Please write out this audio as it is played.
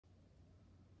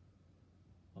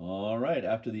right,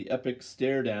 after the epic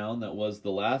stare down that was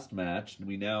the last match,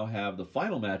 we now have the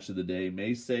final match of the day,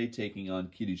 Meisei taking on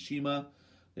Kirishima.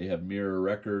 They have mirror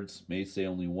records. Meisei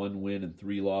only 1 win and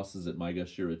 3 losses at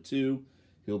Maegashira 2.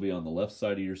 He'll be on the left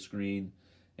side of your screen.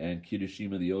 And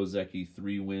Kirishima, the Ozeki,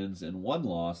 3 wins and 1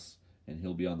 loss, and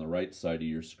he'll be on the right side of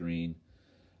your screen.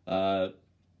 All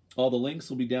the links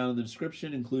will be down in the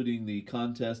description, including the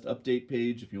contest update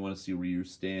page if you want to see where you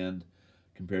stand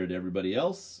compared to everybody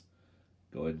else.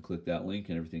 Go ahead and click that link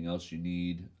and everything else you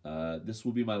need. This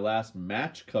will be my last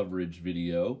match coverage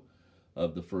video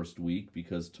of the first week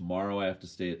because tomorrow I have to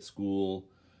stay at school.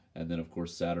 And then, of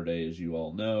course, Saturday, as you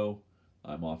all know,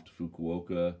 I'm off to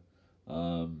Fukuoka.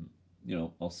 You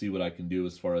know, I'll see what I can do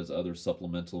as far as other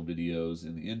supplemental videos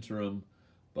in the interim,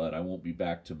 but I won't be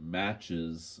back to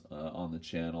matches on the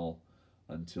channel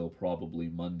until probably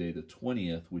Monday the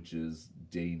 20th, which is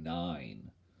day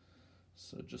 9.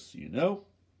 So just so you know.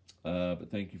 But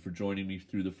thank you for joining me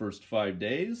through the first 5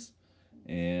 days.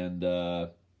 And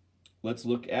let's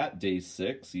look at day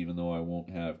 6, even though I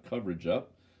won't have coverage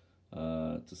up,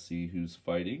 to see who's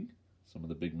fighting, some of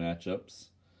the big matchups.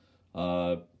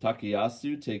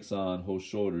 Takayasu takes on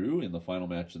Hoshoru in the final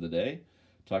match of the day.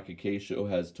 Takakeisho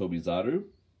has Tobizaru.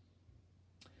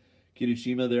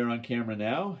 Kirishima there on camera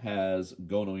now has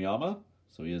Gonoyama.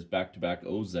 So he has back-to-back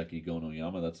Ozeki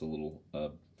Gonoyama. That's a little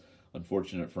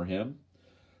unfortunate for him.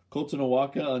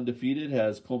 Kotonowaka, undefeated,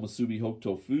 has Komusubi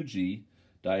Hokuto Fuji.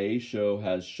 Daisho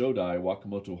has Shodai.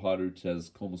 Wakamoto Haru has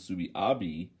Komusubi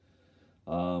Abi.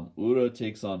 Ura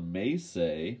takes on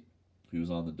Meisei,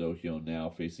 who's on the dohyo now,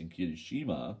 facing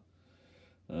Kirishima.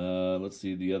 Let's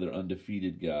see the other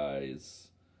undefeated guys.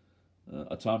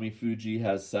 Atami Fuji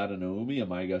has Sadanoumi, a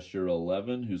Maegashira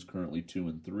 11, who's currently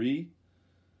 2-3.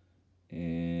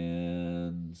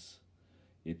 And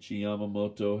Ichi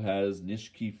Yamamoto has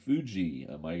Nishiki Fuji,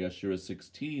 a Maegashira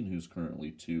 16, who's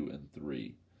currently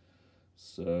 2-3.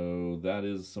 So that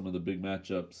is some of the big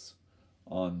matchups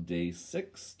on day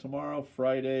 6 tomorrow,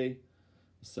 Friday,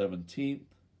 17th.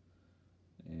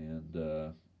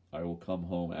 And I will come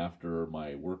home after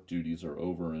my work duties are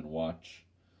over and watch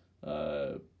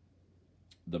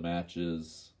the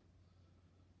matches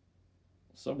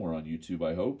somewhere on YouTube,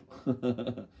 I hope.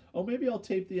 Oh, maybe I'll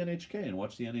tape the NHK and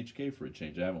watch the NHK for a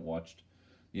change. I haven't watched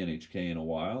the NHK in a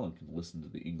while and can listen to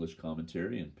the English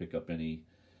commentary and pick up any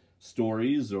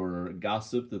stories or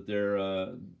gossip that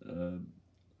they're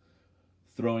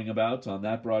throwing about on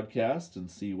that broadcast and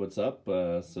see what's up.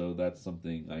 So that's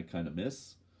something I kind of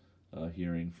miss,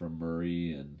 hearing from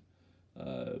Murray and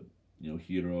you know,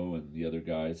 Hiro and the other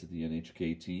guys at the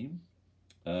NHK team.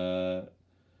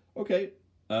 Okay.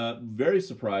 Very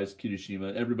surprised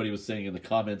Kirishima. Everybody was saying in the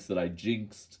comments that I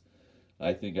jinxed.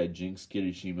 I think I jinxed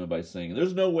Kirishima by saying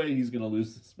there's no way he's going to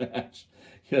lose this match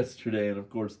yesterday, and of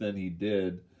course then he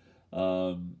did.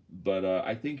 But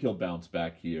I think he'll bounce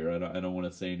back here. I don't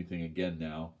want to say anything again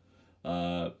now,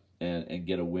 and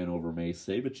get a win over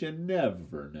Meisei, but you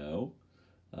never know.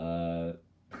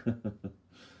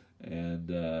 And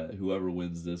whoever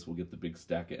wins this will get the big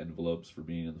stack of envelopes for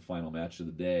being in the final match of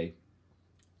the day.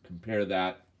 Compare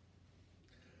that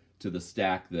to the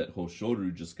stack that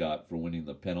Hoshoru just got for winning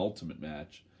the penultimate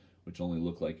match, which only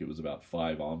looked like it was about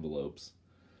 5 envelopes.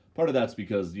 Part of that's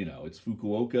because, you know, it's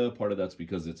Fukuoka. Part of that's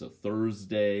because it's a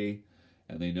Thursday,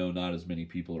 and they know not as many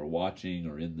people are watching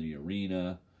or in the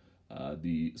arena.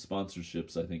 The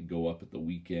sponsorships, I think, go up at the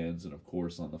weekends, and of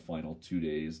course on the final 2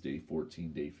 days, day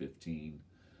 14, day 15.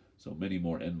 So many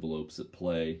more envelopes at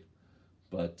play.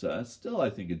 But still, I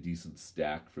think a decent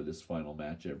stack for this final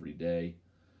match every day.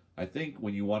 I think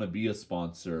when you want to be a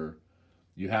sponsor,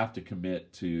 you have to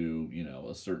commit to, you know,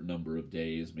 a certain number of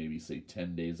days, maybe say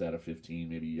 10 days out of 15.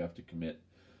 Maybe you have to commit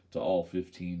to all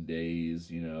 15 days,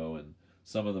 you know, and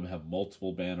some of them have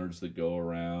multiple banners that go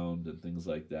around and things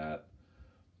like that.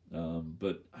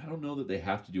 But I don't know that they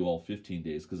have to do all 15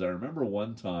 days, because I remember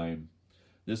one time,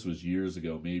 this was years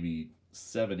ago, maybe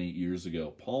 7-8 years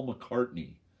ago, Paul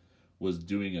McCartney was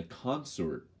doing a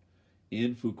concert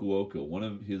in Fukuoka. One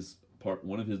of his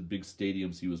big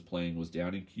stadiums he was playing was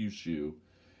down in Kyushu,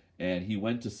 and he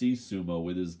went to see Sumo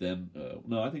with his then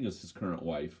I think it was his current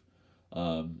wife,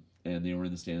 and they were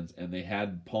in the stands, and they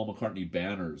had Paul McCartney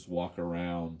banners walk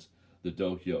around the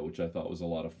dohyo, which I thought was a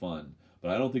lot of fun. But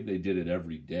I don't think they did it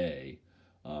every day.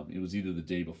 It was either the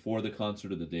day before the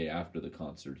concert or the day after the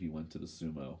concert he went to the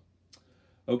Sumo.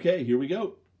 Okay, here we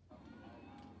go.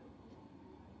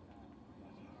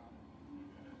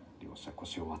 両者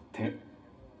腰を割って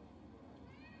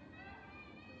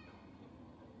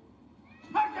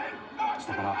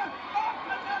下から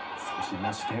少しい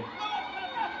なして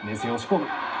目線を押し込む。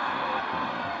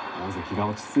大関が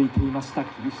落ち着いていました。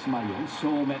霧島4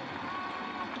勝目。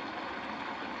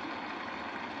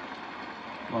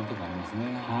ワンとかあります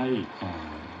ね。はい。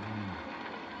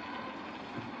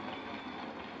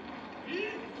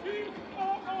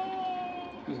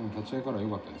その立ち合いから良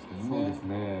かったですけどね。そうです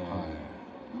ね。はい。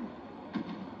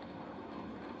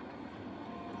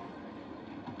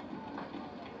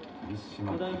霧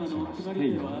島勝ちまして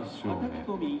4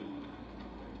勝目。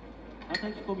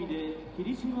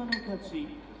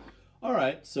All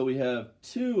right, so we have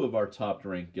two of our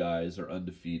top-ranked guys are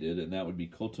undefeated, and that would be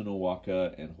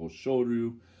Kotonowaka and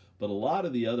Hoshoru. But a lot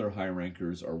of the other high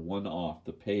rankers are one off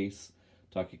the pace.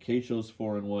 Takakeisho's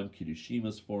 4-1,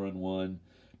 Kirishima's 4-1,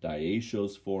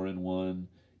 Daisho's 4-1,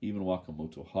 even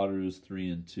Wakamoto Haru's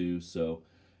 3-2. So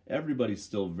everybody's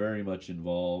still very much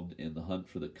involved in the hunt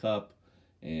for the cup,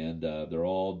 and they're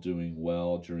all doing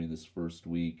well during this first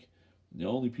week. The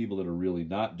only people that are really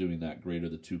not doing that great are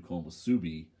the two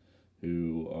Komusubi,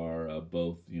 who are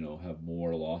both, have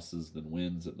more losses than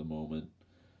wins at the moment.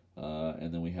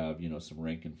 And then we have, some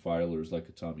rank and filers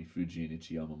like Atami Fuji and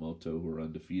Ichi Yamamoto who are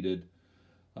undefeated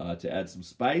to add some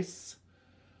spice.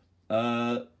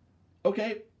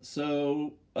 Okay,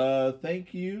 so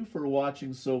thank you for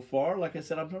watching so far. Like I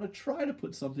said, I'm going to try to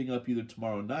put something up either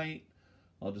tomorrow night.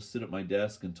 I'll just sit at my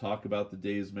desk and talk about the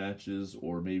day's matches,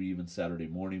 or maybe even Saturday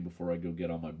morning before I go get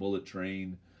on my bullet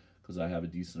train, because I have a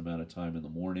decent amount of time in the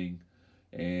morning.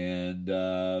 And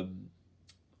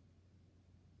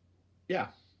yeah,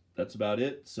 that's about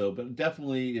it. So, but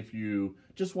definitely, if you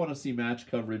just want to see match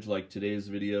coverage like today's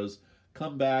videos,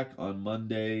 come back on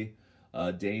Monday,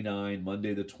 day 9,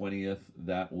 Monday the 20th.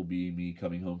 That will be me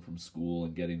coming home from school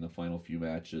and getting the final few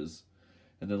matches.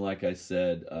 And then, like I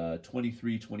said,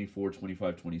 23, 24,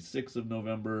 25, 26 of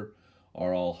November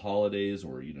are all holidays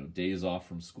or, days off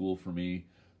from school for me.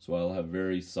 So I'll have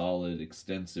very solid,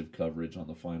 extensive coverage on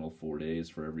the final 4 days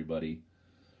for everybody.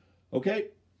 Okay,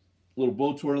 a little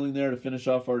bow twirling there to finish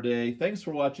off our day. Thanks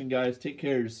for watching, guys. Take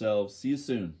care of yourselves. See you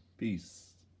soon. Peace.